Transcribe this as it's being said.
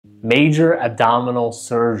Major abdominal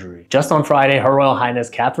surgery. Just on Friday, Her Royal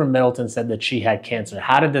Highness Catherine Middleton said that she had cancer.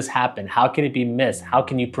 How did this happen? How can it be missed? How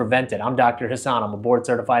can you prevent it? I'm Dr. Hassan. I'm a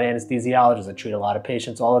board-certified anesthesiologist. I treat a lot of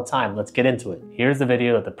patients all the time. Let's get into it. Here's the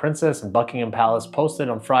video that the Princess in Buckingham Palace posted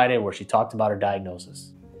on Friday where she talked about her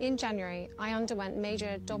diagnosis. In January, I underwent major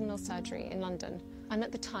abdominal surgery in London, and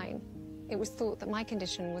at the time, it was thought that my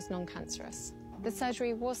condition was non-cancerous. The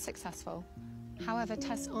surgery was successful. However,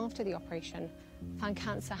 tests after the operation found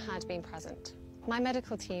cancer had been present. My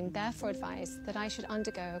medical team therefore advised that I should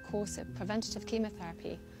undergo a course of preventative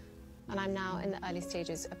chemotherapy, and I'm now in the early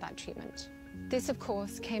stages of that treatment. This, of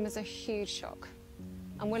course, came as a huge shock,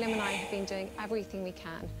 and William and I have been doing everything we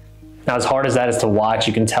can. Now, as hard as that is to watch,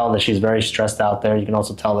 you can tell that she's very stressed out there. You can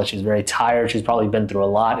also tell that she's very tired. She's probably been through a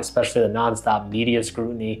lot, especially the nonstop media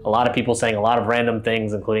scrutiny. A lot of people saying a lot of random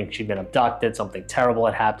things, including she'd been abducted, something terrible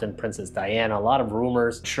had happened, Princess Diana, a lot of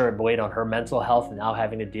rumors. Sure, it weighed on her mental health and now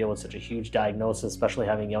having to deal with such a huge diagnosis, especially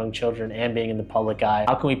having young children and being in the public eye.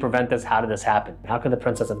 How can we prevent this? How did this happen? How could the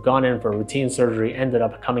princess have gone in for routine surgery, ended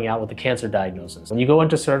up coming out with a cancer diagnosis? When you go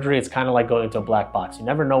into surgery, it's kind of like going into a black box. You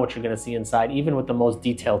never know what you're going to see inside, even with the most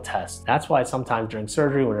detailed tests. That's why sometimes during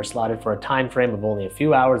surgery, when you're slotted for a time frame of only a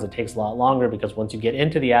few hours, it takes a lot longer, because once you get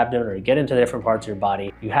into the abdomen or you get into the different parts of your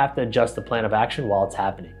body, you have to adjust the plan of action while it's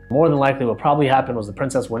happening. More than likely, what probably happened was the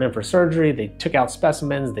princess went in for surgery, they took out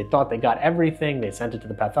specimens, they thought they got everything, they sent it to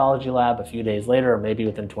the pathology lab a few days later, or maybe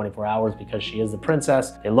within 24 hours, because she is the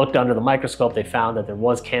princess. They looked under the microscope, they found that there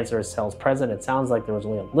was cancerous cells present. It sounds like there was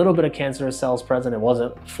only a little bit of cancerous cells present. It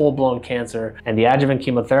wasn't full-blown cancer, and the adjuvant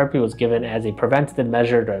chemotherapy was given as a preventative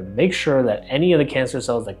measure to make sure that any of the cancer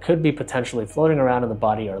cells that could be potentially floating around in the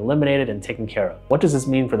body are eliminated and taken care of. What does this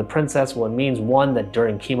mean for the princess? Well, it means, one, that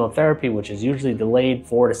during chemotherapy, which is usually delayed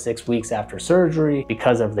 4 to 6 weeks after surgery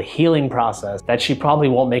because of the healing process, that she probably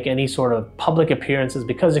won't make any sort of public appearances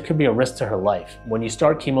because it could be a risk to her life. When you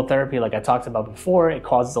start chemotherapy, like I talked about before, it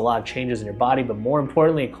causes a lot of changes in your body, but more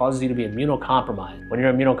importantly, it causes you to be immunocompromised. When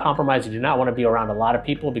you're immunocompromised, you do not want to be around a lot of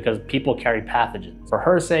people because people carry pathogens. For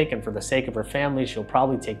her sake and for the sake of her family, she'll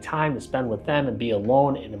probably take time to spend with them and be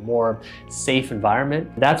alone in a more safe environment.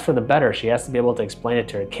 That's for the better. She has to be able to explain it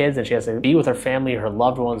to her kids, and she has to be with her family, her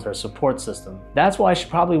loved ones, her support system. That's why she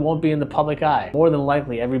probably won't be in the public eye. More than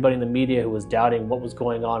likely, everybody in the media who was doubting what was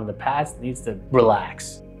going on in the past needs to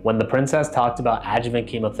relax. When the princess talked about adjuvant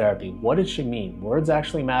chemotherapy, what did she mean? Words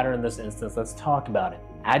actually matter in this instance. Let's talk about it.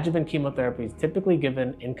 Adjuvant chemotherapy is typically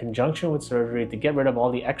given in conjunction with surgery to get rid of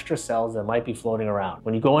all the extra cells that might be floating around.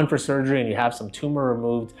 When you go in for surgery and you have some tumor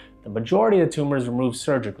removed, the majority of the tumor is removed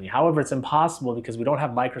surgically. However, it's impossible because we don't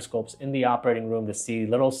have microscopes in the operating room to see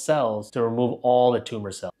little cells to remove all the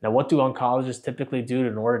tumor cells. Now, what do oncologists typically do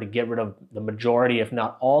in order to get rid of the majority, if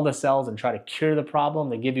not all the cells, and try to cure the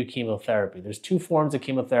problem? They give you chemotherapy. There's 2 forms of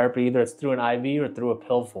chemotherapy. Either it's through an IV or through a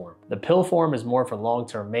pill form. The pill form is more for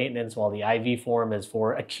long-term maintenance, while the IV form is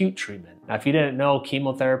for acute treatment. Now, if you didn't know,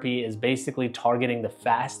 chemotherapy is basically targeting the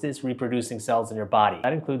fastest reproducing cells in your body.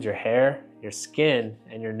 That includes your hair, your skin,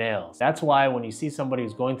 and your nails. That's why when you see somebody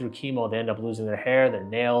who's going through chemo, they end up losing their hair, their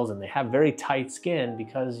nails, and they have very tight skin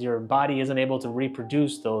because your body isn't able to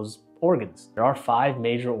reproduce those organs. There are 5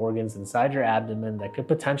 major organs inside your abdomen that could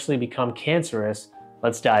potentially become cancerous.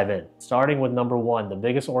 Let's dive in. Starting with number 1, the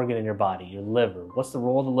biggest organ in your body, your liver. What's the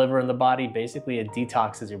role of the liver in the body? Basically, it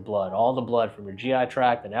detoxes your blood. All the blood from your GI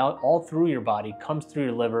tract and out all through your body comes through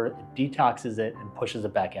your liver, it detoxes it and pushes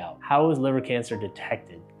it back out. How is liver cancer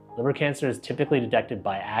detected? Liver cancer is typically detected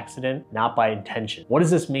by accident, not by intention. What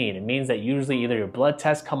does this mean? It means that usually either your blood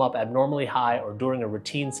tests come up abnormally high, or during a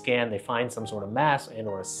routine scan, they find some sort of mass and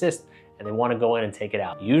or a cyst and they want to go in and take it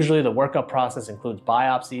out. Usually the workup process includes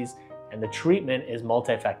biopsies, and the treatment is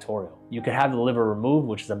multifactorial. You could have the liver removed,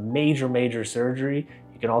 which is a major surgery.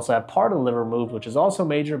 You can also have part of the liver removed, which is also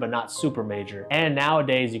major, but not super major. And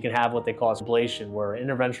nowadays, you can have what they call ablation, where an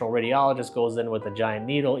interventional radiologist goes in with a giant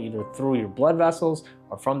needle, either through your blood vessels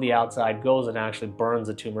or from the outside, goes and actually burns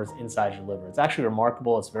the tumors inside your liver. It's actually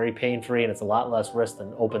remarkable. It's very pain-free, and it's a lot less risk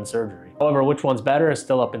than open surgery. However, which one's better is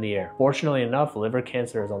still up in the air. Fortunately enough, liver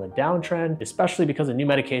cancer is on the downtrend, especially because of new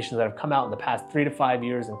medications that have come out in the past 3 to 5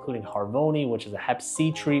 years, including Harvoni, which is a Hep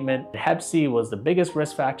C treatment. Hep C was the biggest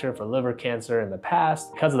risk factor for liver cancer in the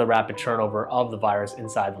past because of the rapid turnover of the virus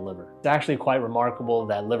inside the liver. It's actually quite remarkable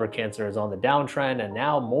that liver cancer is on the downtrend, and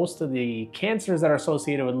now most of the cancers that are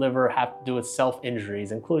associated with liver have to do with self-injury,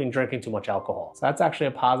 including drinking too much alcohol. So that's actually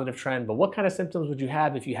a positive trend. But what kind of symptoms would you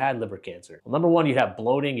have if you had liver cancer? Well, number 1, you'd have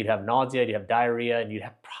bloating, you'd have nausea, you'd have diarrhea, and you'd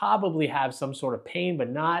probably have some sort of pain, but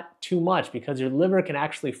not too much, because your liver can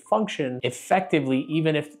actually function effectively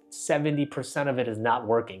even if 70% of it is not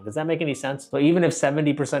working. Does that make any sense? So even if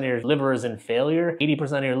 70% of your liver is in failure,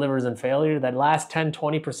 80% of your liver is in failure, that last 10,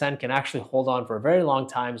 20% can actually hold on for a very long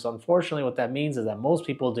time. So unfortunately, what that means is that most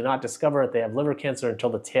people do not discover that they have liver cancer until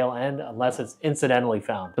the tail end unless it's incidentally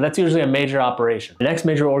found. But that's usually a major operation. The next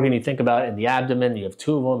major organ you think about in the abdomen, you have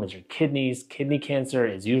two of them, is your kidneys. Kidney cancer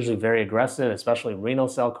is usually very aggressive, especially renal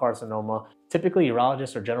cell carcinoma. Typically,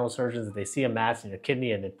 urologists or general surgeons, if they see a mass in your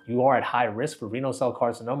kidney and if you are at high risk for renal cell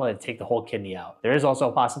carcinoma, they take the whole kidney out. There is also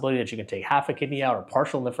a possibility that you can take half a kidney out or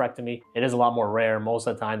partial nephrectomy. It is a lot more rare. Most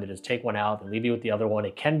of the time, they just take one out and leave you with the other one.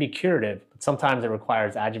 It can be curative, but sometimes it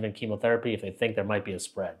requires adjuvant chemotherapy if they think there might be a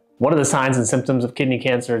spread. What are the signs and symptoms of kidney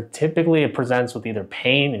cancer? Typically, it presents with either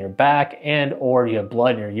pain in your back and or you have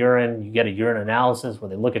blood in your urine. You get a urine analysis where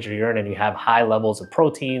they look at your urine and you have high levels of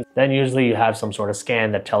protein. Then usually you have some sort of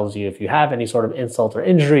scan that tells you if you have any sort of insult or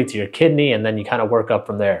injury to your kidney, and then you kind of work up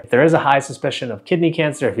from there. If there is a high suspicion of kidney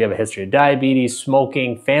cancer, if you have a history of diabetes,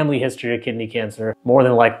 smoking, family history of kidney cancer, more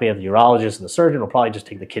than likely the urologist and the surgeon will probably just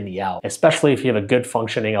take the kidney out, especially if you have a good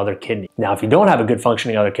functioning other kidney. Now, if you don't have a good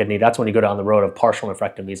functioning other kidney, that's when you go down the road of partial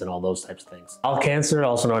nephrectomies and all those types of things. Bowel cancer,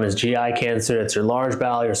 also known as GI cancer, it's your large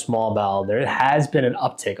bowel, your small bowel. There has been an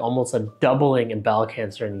uptick, almost a doubling in bowel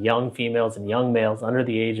cancer in young females and young males under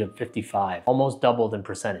the age of 55, almost doubled in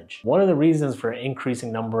percentage. What are the reasons for an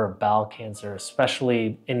increasing number of bowel cancer,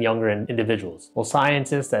 especially in younger individuals? Well,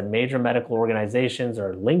 scientists at major medical organizations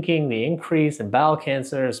are linking the increase in bowel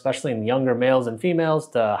cancer, especially in younger males and females,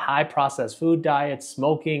 to high processed food diets,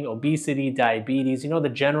 smoking, obesity, diabetes, the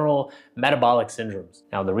general metabolic syndromes.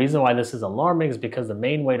 Now, the reason why this is alarming is because the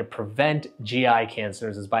main way to prevent GI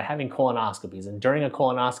cancers is by having colonoscopies. And during a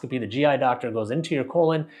colonoscopy, the GI doctor goes into your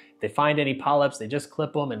colon. If they find any polyps, they just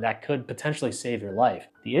clip them, and that could potentially save your life.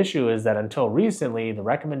 The issue is that until recently, the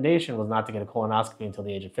recommendation was not to get a colonoscopy until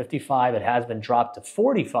the age of 55. It has been dropped to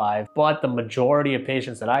 45, but the majority of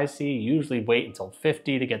patients that I see usually wait until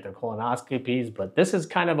 50 to get their colonoscopies. But this is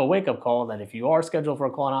kind of a wake-up call that if you are scheduled for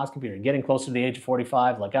a colonoscopy or getting closer to the age of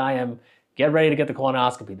 45, like I am, get ready to get the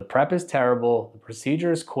colonoscopy. The prep is terrible, the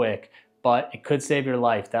procedure is quick, but it could save your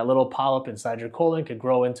life. That little polyp inside your colon could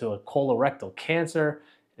grow into a colorectal cancer.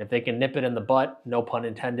 If they can nip it in the butt, no pun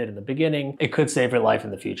intended in the beginning, it could save your life in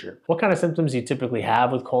the future. What kind of symptoms do you typically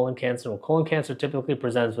have with colon cancer? Well, colon cancer typically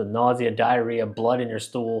presents with nausea, diarrhea, blood in your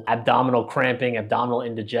stool, abdominal cramping, abdominal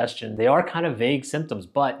indigestion. They are kind of vague symptoms,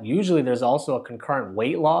 but usually there's also a concurrent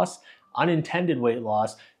weight loss, unintended weight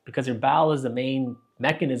loss, because your bowel is the main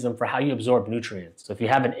mechanism for how you absorb nutrients. So if you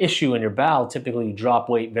have an issue in your bowel, typically you drop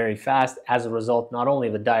weight very fast as a result not only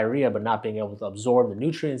of the diarrhea, but not being able to absorb the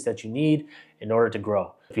nutrients that you need in order to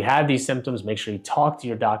grow. If you have these symptoms, make sure you talk to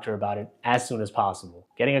your doctor about it as soon as possible.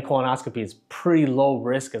 Getting a colonoscopy is pretty low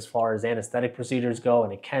risk as far as anesthetic procedures go,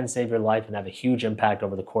 and it can save your life and have a huge impact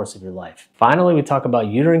over the course of your life. Finally, we talk about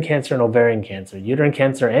uterine cancer and ovarian cancer. Uterine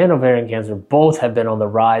cancer and ovarian cancer both have been on the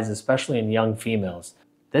rise, especially in young females.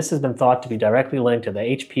 This has been thought to be directly linked to the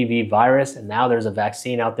HPV virus, and now there's a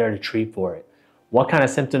vaccine out there to treat for it. What kind of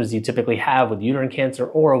symptoms do you typically have with uterine cancer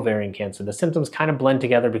or ovarian cancer? The symptoms kind of blend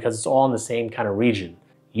together because it's all in the same kind of region.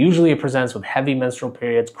 Usually it presents with heavy menstrual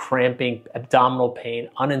periods, cramping, abdominal pain,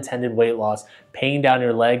 unintended weight loss, pain down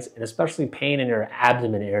your legs, and especially pain in your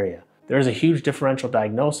abdomen area. There's a huge differential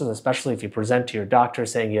diagnosis, especially if you present to your doctor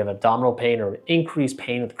saying you have abdominal pain or increased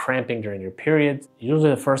pain with cramping during your periods. Usually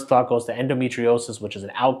the first thought goes to endometriosis, which is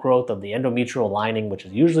an outgrowth of the endometrial lining, which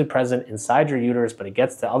is usually present inside your uterus, but it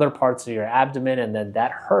gets to other parts of your abdomen, and then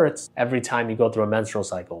that hurts every time you go through a menstrual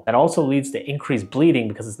cycle. That also leads to increased bleeding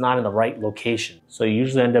because it's not in the right location. So you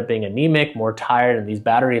usually end up being anemic, more tired, and these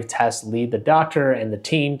battery of tests lead the doctor and the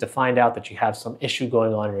team to find out that you have some issue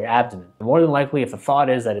going on in your abdomen. More than likely, if the thought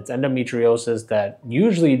is that it's endometriosis, that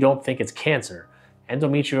usually you don't think it's cancer.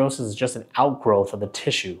 Endometriosis is just an outgrowth of the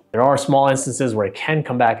tissue. There are small instances where it can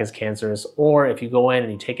come back as cancerous, or if you go in and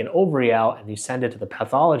you take an ovary out and you send it to the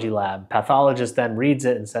pathology lab, pathologist then reads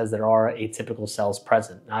it and says there are atypical cells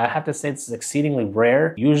present. Now I have to say this is exceedingly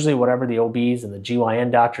rare. Usually whatever the OBs and the GYN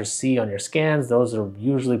doctors see on your scans, those are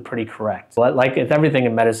usually pretty correct. But like with everything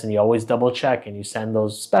in medicine, you always double check and you send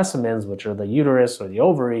those specimens, which are the uterus or the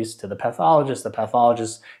ovaries, to the pathologist. The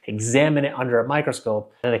pathologist examine it under a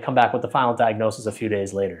microscope, and they come back with the final diagnosis a few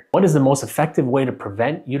days later. What is the most effective way to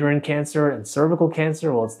prevent uterine cancer and cervical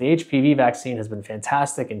cancer? Well, it's the HPV vaccine has been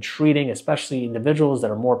fantastic in treating, especially individuals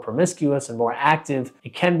that are more promiscuous and more active.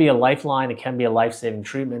 It can be a lifeline. It can be a life-saving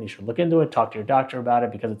treatment. You should look into it, talk to your doctor about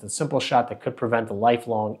it, because it's a simple shot that could prevent a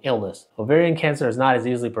lifelong illness. Ovarian cancer is not as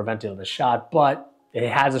easily prevented with a shot, but it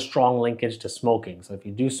has a strong linkage to smoking. So if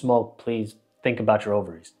you do smoke, please think about your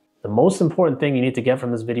ovaries. The most important thing you need to get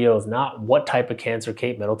from this video is not what type of cancer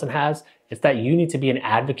Kate Middleton has, it's that you need to be an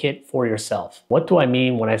advocate for yourself. What do I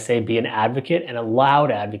mean when I say be an advocate and a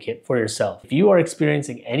loud advocate for yourself? If you are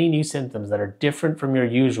experiencing any new symptoms that are different from your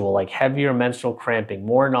usual, like heavier menstrual cramping,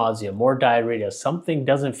 more nausea, more diarrhea, something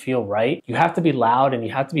doesn't feel right, you have to be loud and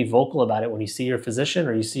you have to be vocal about it when you see your physician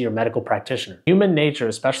or you see your medical practitioner. Human nature,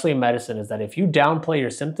 especially in medicine, is that if you downplay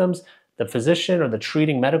your symptoms, the physician or the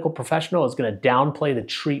treating medical professional is going to downplay the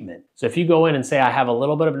treatment. So if you go in and say, I have a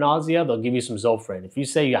little bit of nausea, they'll give you some Zofran. If you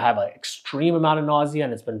say you have an extreme amount of nausea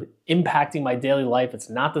and it's been impacting my daily life, it's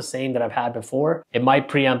not the same that I've had before, it might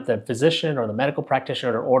preempt the physician or the medical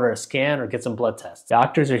practitioner to order a scan or get some blood tests.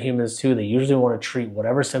 Doctors are humans too. They usually want to treat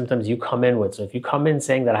whatever symptoms you come in with. So if you come in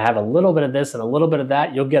saying that I have a little bit of this and a little bit of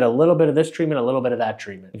that, you'll get a little bit of this treatment, a little bit of that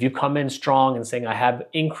treatment. If you come in strong and saying I have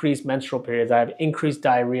increased menstrual periods, I have increased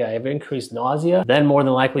diarrhea, I have increased nausea, then more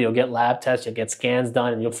than likely you'll get lab tests, you'll get scans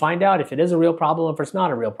done, and you'll find out if it is a real problem or if it's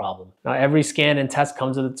not a real problem. Now, every scan and test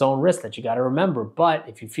comes with its own risk that you got to remember, but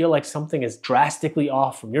if you feel like something is drastically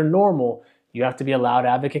off from your normal, you have to be a loud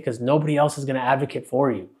advocate because nobody else is going to advocate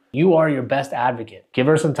for you. You are your best advocate. Give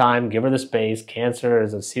her some time, give her the space. Cancer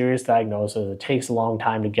is a serious diagnosis. It takes a long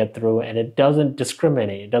time to get through, and it doesn't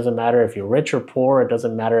discriminate. It doesn't matter if you're rich or poor. It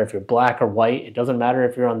doesn't matter if you're black or white. It doesn't matter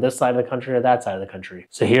if you're on this side of the country or that side of the country.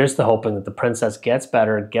 So here's to hoping that the princess gets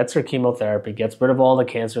better, gets her chemotherapy, gets rid of all the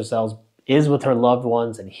cancer cells, is with her loved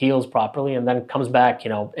ones and heals properly, and then comes back,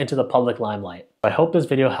 into the public limelight. I hope this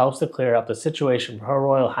video helps to clear up the situation for Her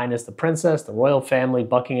Royal Highness the Princess, the royal family,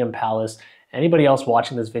 Buckingham Palace. Anybody else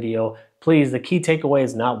watching this video, please, the key takeaway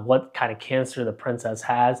is not what kind of cancer the princess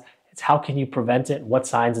has. It's how can you prevent it, what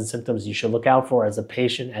signs and symptoms you should look out for as a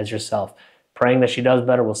patient, as yourself. Praying that she does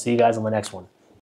better. We'll see you guys on the next one.